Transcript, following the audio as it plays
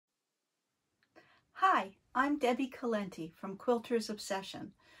I'm Debbie Calenti from Quilter's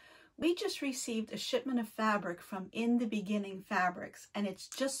Obsession. We just received a shipment of fabric from In the Beginning Fabrics, and it's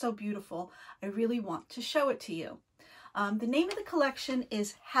just so beautiful. I really want to show it to you. The name of the collection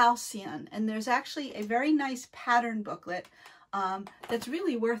is Halcyon, and there's actually a very nice pattern booklet that's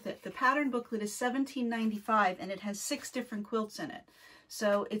really worth it. The pattern booklet is $17.95, and it has 6 different quilts in it.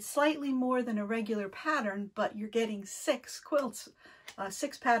 So it's slightly more than a regular pattern, but you're getting 6 quilts,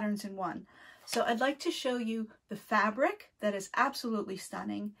 6 patterns in one. So I'd like to show you the fabric that is absolutely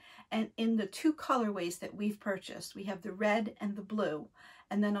stunning, and in the 2 colorways that we've purchased. We have the red and the blue,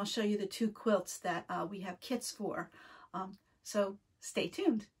 and then I'll show you the 2 quilts that we have kits for. So stay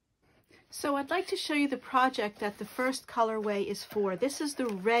tuned. So I'd like to show you the project that the first colorway is for. This is the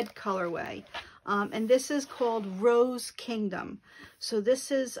red colorway, and this is called Rose Kingdom. So this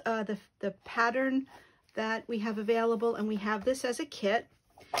is the pattern that we have available, and we have this as a kit.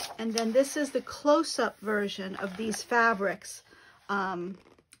 And then this is the close-up version of these fabrics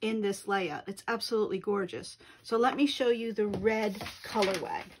in this layout. It's absolutely gorgeous. So let me show you the red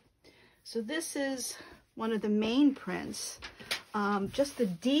colorway. So this is one of the main prints. Just the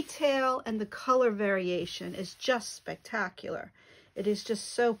detail and the color variation is just spectacular. It is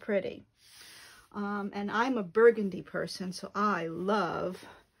just so pretty. And I'm a burgundy person, so I love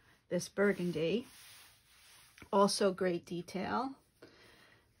this burgundy. Also great detail.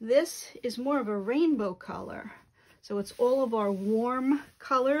 This is more of a rainbow color. So it's all of our warm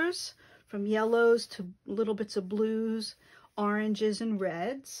colors, from yellows to little bits of blues, oranges, and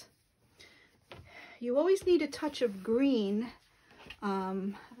reds. You always need a touch of green,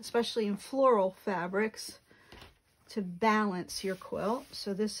 especially in floral fabrics, to balance your quilt.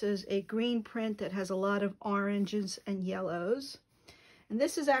 So this is a green print that has a lot of oranges and yellows. And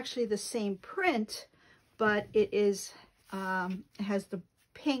this is actually the same print, but it is it has the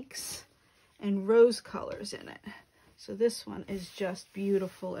pinks and rose colors in it. So this one is just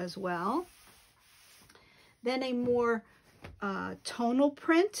beautiful as well. Then a more tonal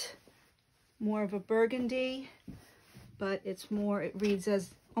print, more of a burgundy, but it's more, it reads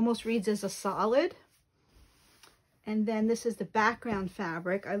as, almost reads as a solid. And then this is the background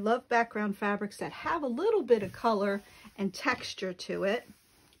fabric. I love background fabrics that have a little bit of color and texture to it.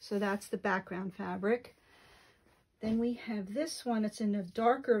 So that's the background fabric. Then we have this one, it's in a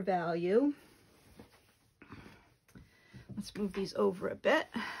darker value. Let's move these over a bit.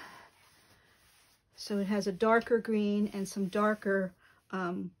 So it has a darker green and some darker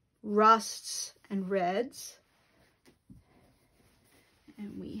rusts and reds.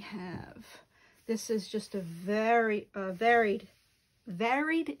 And we have, this is just a very varied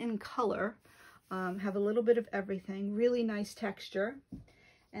in color. Have a little bit of everything, really nice texture.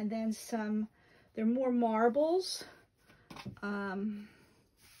 And then some, they're more marbles.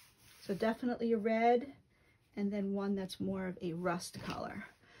 So definitely a red, and then one that's more of a rust color.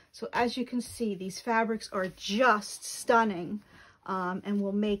 So as you can see, these fabrics are just stunning, and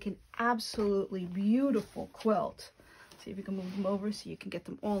will make an absolutely beautiful quilt. See if you can move them over so you can get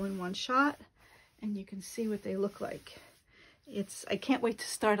them all in one shot, and you can see what they look like. I can't wait to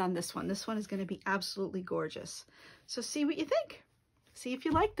start on this one. This one is going to be absolutely gorgeous. So see what you think. See if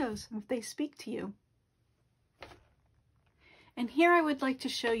you like those, if they speak to you. And here I would like to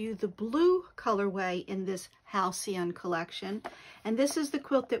show you the blue colorway in this Halcyon collection. And this is the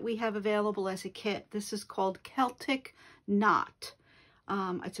quilt that we have available as a kit. This is called Celtic Knot.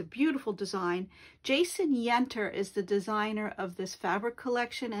 It's a beautiful design. Jason Yenter is the designer of this fabric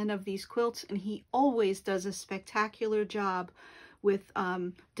collection and of these quilts, and he always does a spectacular job with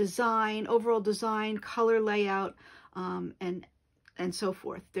design, overall design, color layout, and so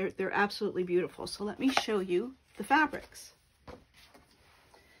forth. They're absolutely beautiful. So let me show you the fabrics.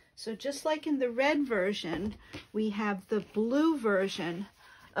 So just like in the red version, we have the blue version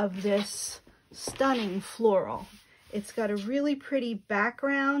of this stunning floral. It's got a really pretty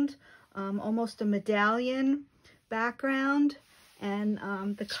background, almost a medallion background, and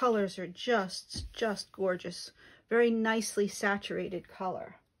the colors are just gorgeous. Very nicely saturated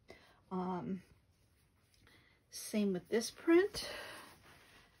color. Same with this print.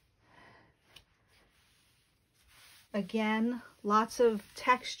 Again, lots of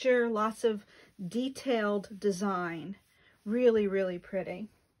texture, lots of detailed design. Really, really pretty.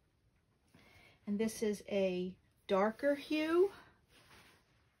 And this is a darker hue,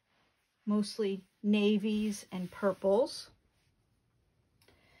 mostly navies and purples.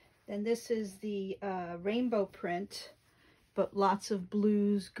 Then this is the rainbow print, but lots of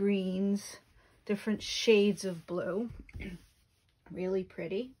blues, greens, different shades of blue. Really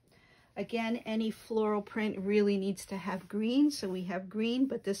pretty. Again, any floral print really needs to have green, so we have green,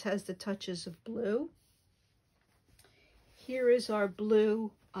 but this has the touches of blue. Here is our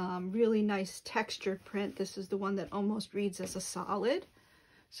blue, really nice textured print. This is the one that almost reads as a solid.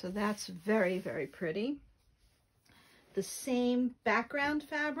 So that's very, very pretty. The same background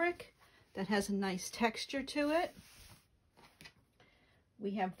fabric that has a nice texture to it.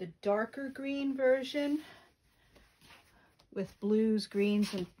 We have the darker green version with blues,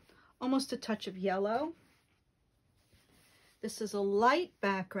 greens, and almost a touch of yellow. This is a light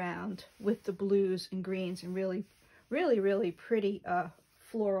background with the blues and greens and really, really pretty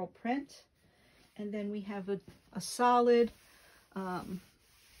floral print. And then we have a solid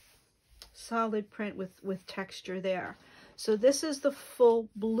print with texture there. So this is the full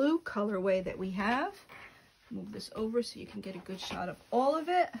blue colorway that we have. Move this over so you can get a good shot of all of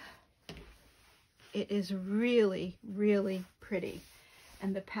it. It is really, really pretty.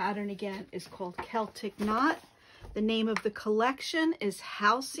 And the pattern again is called Celtic Knot. The name of the collection is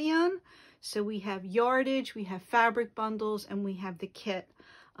Halcyon. So we have yardage, we have fabric bundles, and we have the kit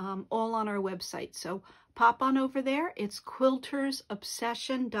all on our website. So pop on over there. It's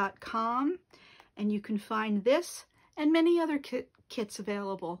quiltersobsession.com, and you can find this and many other kits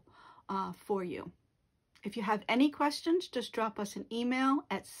available for you. If you have any questions, just drop us an email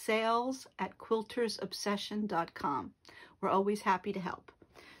at sales@quiltersobsession.com. We're always happy to help.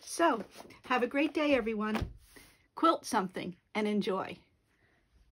 So have a great day, everyone. Quilt something and enjoy.